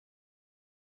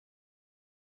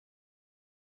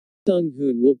Seung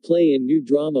Heon will play in new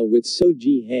drama with Seo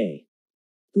Ji-hae,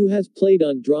 who has played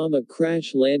on drama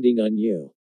Crash Landing on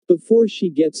You, before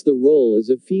she gets the role as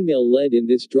a female lead in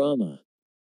this drama.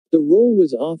 The role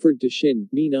was offered to Shin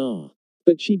Min-ah,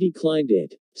 but she declined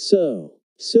it. So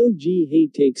Seo Ji-hae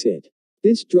takes it.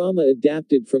 This drama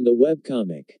adapted from the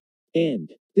webcomic.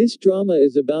 And this drama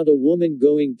is about a woman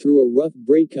going through a rough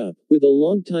breakup with a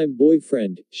longtime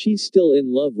boyfriend she's still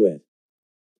in love with,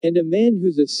 and a man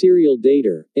who's a serial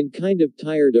dater and kind of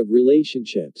tired of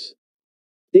relationships.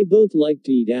 They both like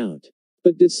to eat out,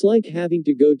 but dislike having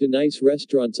to go to nice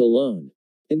restaurants alone.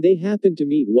 And they happen to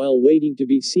meet while waiting to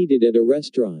be seated at a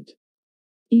restaurant,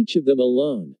 each of them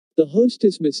alone. The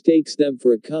hostess mistakes them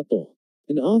for a couple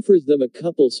and offers them a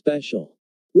couple special,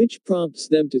 which prompts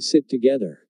them to sit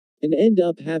together and end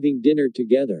up having dinner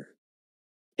together.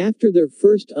 After their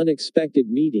first unexpected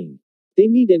meeting, they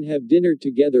meet and have dinner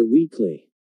together weekly.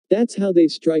 That's how they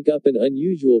strike up an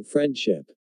unusual friendship,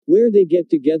 where they get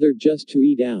together just to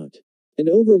eat out. And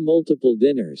over multiple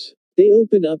dinners, they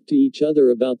open up to each other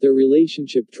about their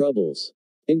relationship troubles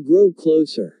and grow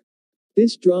closer.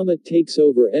 This drama takes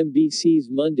over MBC's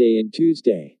Monday and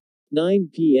Tuesday, 9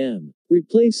 p.m.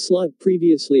 Replace slot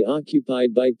previously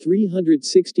occupied by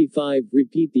 365.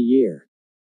 Repeat the year.